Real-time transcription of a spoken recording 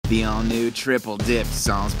The all-new triple-dipped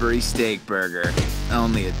Salisbury steak burger.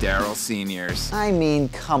 Only at Darryl Senior's. I mean,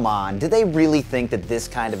 come on. Do they really think that this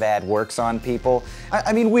kind of ad works on people?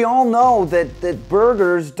 I mean, we all know that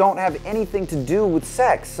burgers don't have anything to do with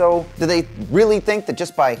sex, so do they really think that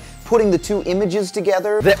just by putting the two images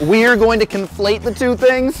together that we're going to conflate the two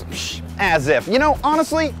things? Psh, as if. You know,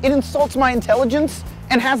 honestly, it insults my intelligence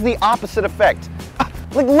and has the opposite effect.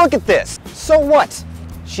 Like, look at this. So what?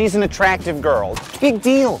 She's an attractive girl. Big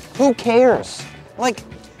deal. Who cares? Like,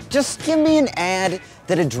 just give me an ad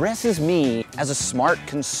that addresses me as a smart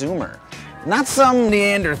consumer, not some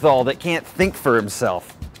Neanderthal that can't think for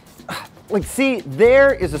himself. Like, see,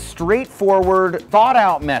 there is a straightforward,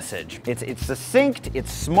 thought-out message. It's succinct,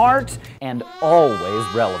 it's smart, and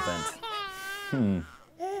always relevant.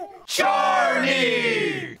 Charney!